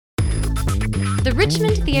The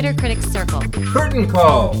Richmond Theater Critics Circle. Curtain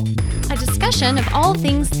Call. A discussion of all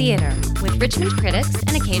things theater with Richmond critics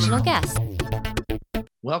and occasional guests.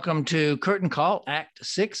 Welcome to Curtain Call, Act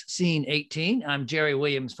 6, Scene 18. I'm Jerry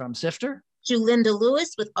Williams from Sifter. Julinda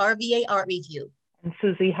Lewis with RVA Art Review. And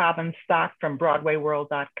Susie Haubenstock from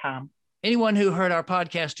BroadwayWorld.com. Anyone who heard our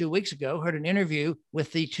podcast 2 weeks ago heard an interview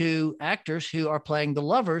with the two actors who are playing the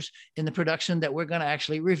lovers in the production that we're going to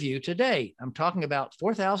actually review today. I'm talking about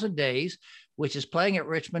 4,000 Days, which is playing at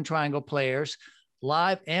Richmond Triangle Players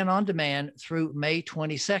live and on demand through May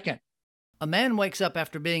 22nd. A man wakes up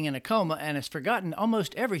after being in a coma and has forgotten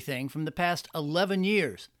almost everything from the past 11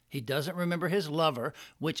 years. He doesn't remember his lover,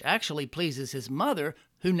 which actually pleases his mother,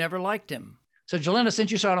 who never liked him. So, Julinda,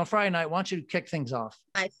 since you saw it on Friday night, why don't you kick things off?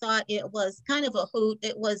 I thought it was kind of a hoot.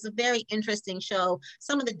 It was a very interesting show.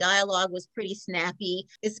 Some of the dialogue was pretty snappy,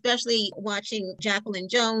 especially watching Jacqueline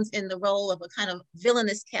Jones in the role of a kind of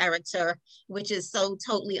villainous character, which is so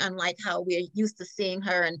totally unlike how we're used to seeing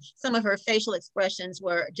her. And some of her facial expressions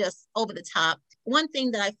were just over the top. One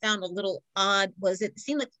thing that I found a little odd was it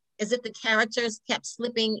seemed like as if the characters kept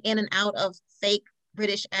slipping in and out of fake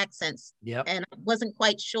British accents. Yep. And I wasn't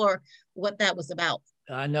quite sure what that was about.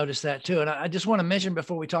 I noticed that too. And I just want to mention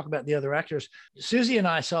before we talk about the other actors, Susie and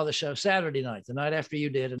I saw the show Saturday night, the night after you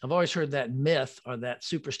did. And I've always heard that myth or that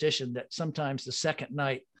superstition that sometimes the second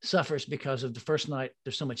night suffers because of the first night.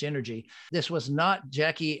 There's so much energy. This was not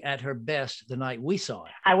Jackie at her best the night we saw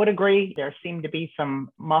it. I would agree. There seemed to be some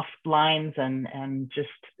muffed lines and just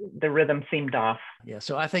the rhythm seemed off. Yeah.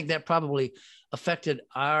 So I think that probably affected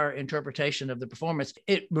our interpretation of the performance.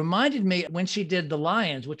 It reminded me when she did The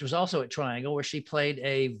Lions, which was also at Triangle, where she played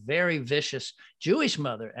a very vicious Jewish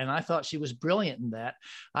mother. And I thought she was brilliant in that.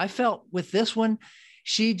 I felt with this one,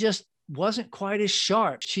 she just wasn't quite as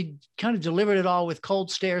sharp. She kind of delivered it all with cold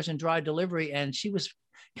stares and dry delivery. And she was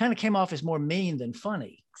kind of came off as more mean than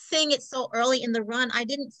funny. Seeing it so early in the run, I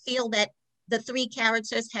didn't feel that the three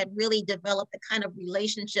characters had really developed the kind of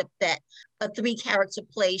relationship that a three-character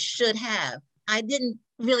play should have. I didn't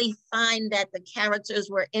really find that the characters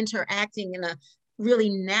were interacting in a really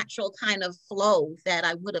natural kind of flow that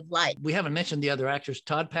I would have liked. We haven't mentioned the other actors.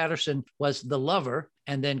 Todd Patterson was the lover,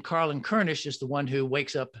 and then Carlin Kernish is the one who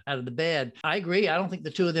wakes up out of the bed. I agree. I don't think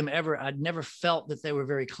the two of them I'd never felt that they were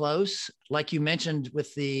very close. Like you mentioned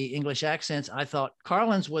with the English accents, I thought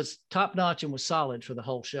Carlin's was top notch and was solid for the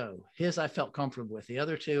whole show. His I felt comfortable with. The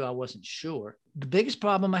other two, I wasn't sure. The biggest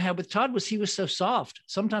problem I had with Todd was he was so soft.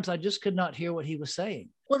 Sometimes I just could not hear what he was saying.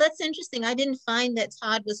 Well, that's interesting. I didn't find that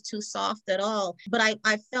Todd was too soft at all, but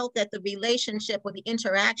I felt that the relationship or the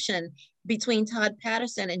interaction between Todd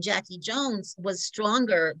Patterson and Jackie Jones was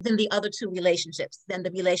stronger than the other two relationships, than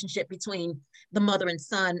the relationship between the mother and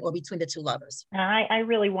son or between the two lovers. I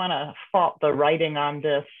really want to fault the writing on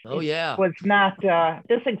this. Oh, yeah. It was not,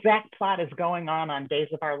 this exact plot is going on Days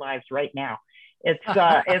of Our Lives right now. It's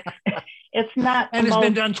not. And it's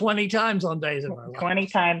been done 20 times on Days of Our Lives. 20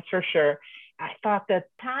 times for sure. I thought that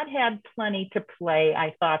Todd had plenty to play.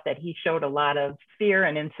 I thought that he showed a lot of fear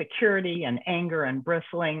and insecurity and anger and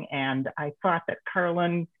bristling. And I thought that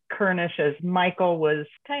Carlin Kernish as Michael was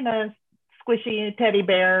kind of squishy, teddy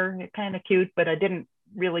bear, kind of cute, but I didn't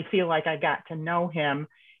really feel like I got to know him.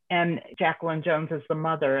 And Jacqueline Jones as the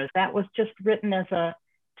mother, that was just written as to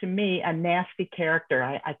me, a nasty character.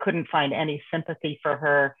 I couldn't find any sympathy for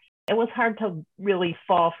her. It was hard to really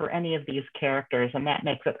fall for any of these characters, and that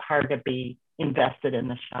makes it hard to be invested in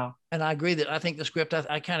the show. And I agree that I think the script,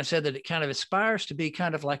 I kind of said that it kind of aspires to be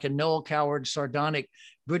kind of like a Noel Coward, sardonic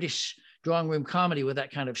British drawing room comedy with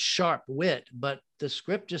that kind of sharp wit, but the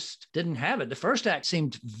script just didn't have it. The first act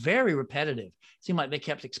seemed very repetitive. It seemed like they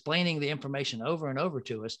kept explaining the information over and over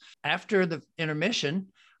to us. After the intermission,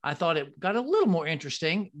 I thought it got a little more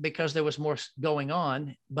interesting because there was more going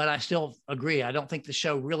on, but I still agree. I don't think the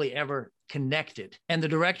show really ever connected. And the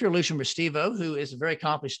director, Lucian Restivo, who is a very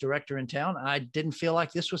accomplished director in town, I didn't feel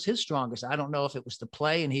like this was his strongest. I don't know if it was the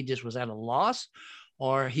play and he just was at a loss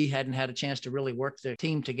or he hadn't had a chance to really work the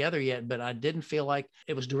team together yet, but I didn't feel like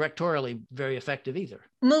it was directorially very effective either.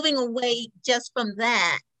 Moving away just from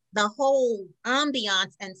that, the whole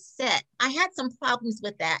ambiance and set, I had some problems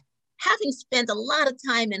with that. Having spent a lot of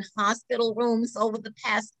time in hospital rooms over the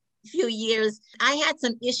past few years, I had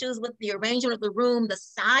some issues with the arrangement of the room, the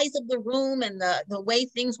size of the room, and the way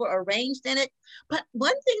things were arranged in it. But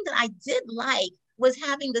one thing that I did like was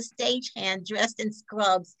having the stagehand dressed in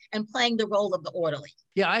scrubs and playing the role of the orderly.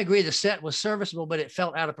 Yeah, I agree. The set was serviceable, but it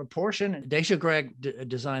felt out of proportion. Daisha Gregg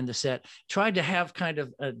designed the set, tried to have kind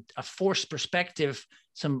of a forced perspective,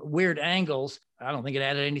 some weird angles. I don't think it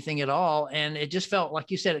added anything at all. And it just felt, like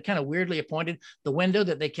you said, it kind of weirdly appointed. The window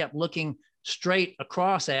that they kept looking straight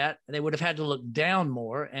across at. They would have had to look down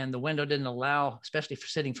more, and the window didn't allow, especially for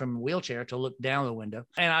sitting from a wheelchair, to look down the window.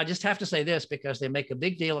 And I just have to say this, because they make a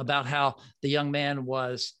big deal about how the young man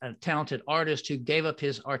was a talented artist who gave up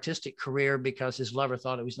his artistic career because his lover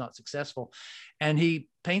thought it was not successful. And he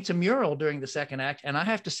paints a mural during the second act. And I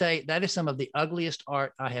have to say, that is some of the ugliest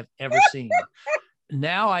art I have ever seen.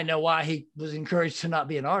 Now I know why he was encouraged to not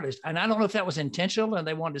be an artist. And I don't know if that was intentional and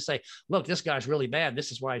they wanted to say, look, this guy's really bad.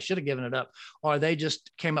 This is why I should have given it up. Or they just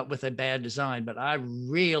came up with a bad design. But I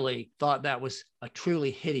really thought that was a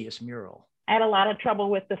truly hideous mural. I had a lot of trouble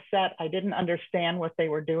with the set. I didn't understand what they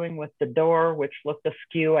were doing with the door, which looked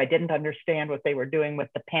askew. I didn't understand what they were doing with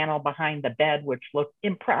the panel behind the bed, which looked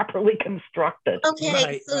improperly constructed. Okay,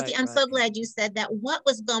 Right, Susie, I'm so glad you said that. What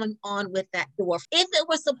was going on with that door? If it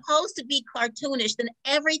was supposed to be cartoonish, then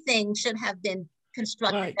everything should have been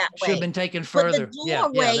constructed that way. Should have been taken further. But the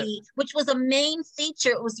doorway, which was a main feature,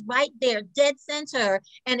 it was right there, dead center,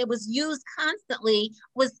 and it was used constantly,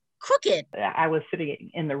 was crooked. I was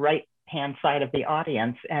sitting in the right hand side of the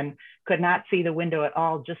audience and could not see the window at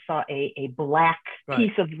all, just saw a black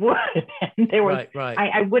piece of wood. And there was,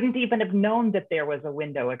 I wouldn't even have known that there was a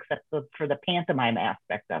window except for the pantomime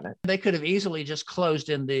aspect of it. They could have easily just closed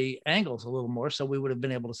in the angles a little more, so we would have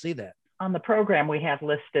been able to see that. On the program, we have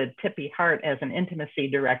listed Tippy Hart as an intimacy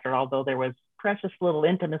director, although there was precious little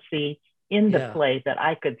intimacy in the play that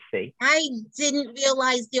I could see. I didn't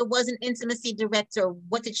realize there was an intimacy director.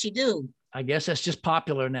 What did she do? I guess that's just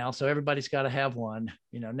popular now. So everybody's got to have one.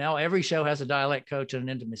 You know, now every show has a dialect coach and an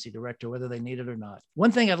intimacy director, whether they need it or not.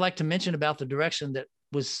 One thing I'd like to mention about the direction that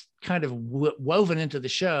was kind of woven into the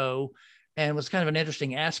show and was kind of an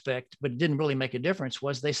interesting aspect, but it didn't really make a difference,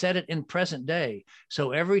 was they said it in present day.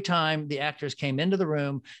 So every time the actors came into the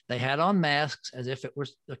room, they had on masks as if it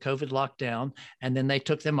was a COVID lockdown, and then they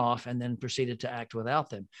took them off and then proceeded to act without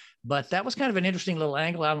them. But that was kind of an interesting little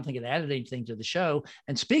angle. I don't think it added anything to the show.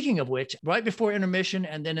 And speaking of which, right before intermission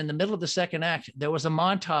and then in the middle of the second act, there was a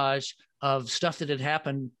montage of stuff that had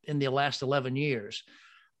happened in the last 11 years.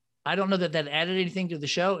 I don't know that that added anything to the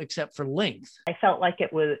show except for length. I felt like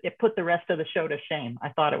it put the rest of the show to shame. I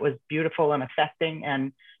thought it was beautiful and affecting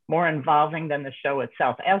and more involving than the show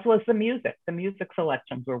itself, as was the music. The music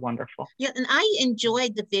selections were wonderful. Yeah, and I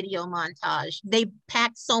enjoyed the video montage. They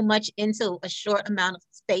packed so much into a short amount of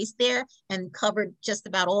space there and covered just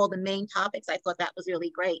about all the main topics. I thought that was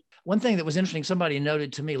really great. One thing that was interesting, somebody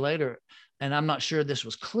noted to me later, and I'm not sure this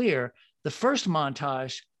was clear, the first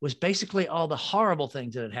montage was basically all the horrible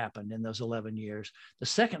things that had happened in those 11 years. The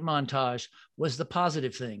second montage was the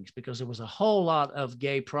positive things, because there was a whole lot of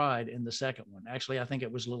gay pride in the second one. Actually, I think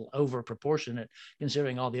it was a little over proportionate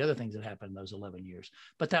considering all the other things that happened in those 11 years.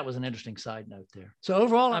 But that was an interesting side note there. So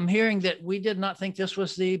overall, I'm hearing that we did not think this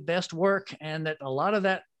was the best work and that a lot of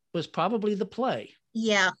that was probably the play.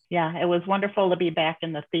 Yeah, it was wonderful to be back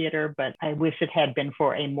in the theater, but I wish it had been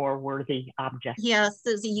for a more worthy object. Yeah,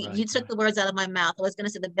 Susie, you took the words out of my mouth. I was going to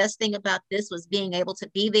say the best thing about this was being able to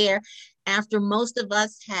be there after most of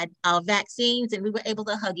us had our vaccines and we were able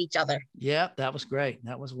to hug each other. Yeah, that was great.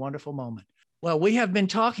 That was a wonderful moment. Well, we have been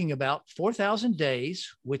talking about 4,000 Days,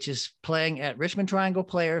 which is playing at Richmond Triangle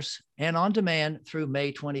Players and on demand through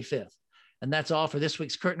May 25th. And that's all for this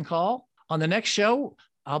week's Curtain Call. On the next show,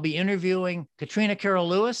 I'll be interviewing Katrina Carroll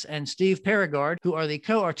Lewis and Steve Perigard, who are the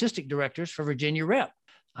co-artistic directors for Virginia Rep.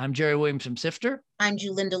 I'm Jerry Williams from Sifter. I'm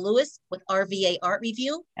Julinda Lewis with RVA Art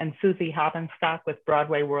Review. And Susie Haubenstock with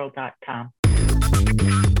BroadwayWorld.com.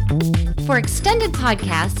 For extended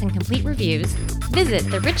podcasts and complete reviews, visit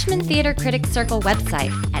the Richmond Theater Critics Circle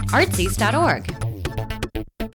website at artsies.org.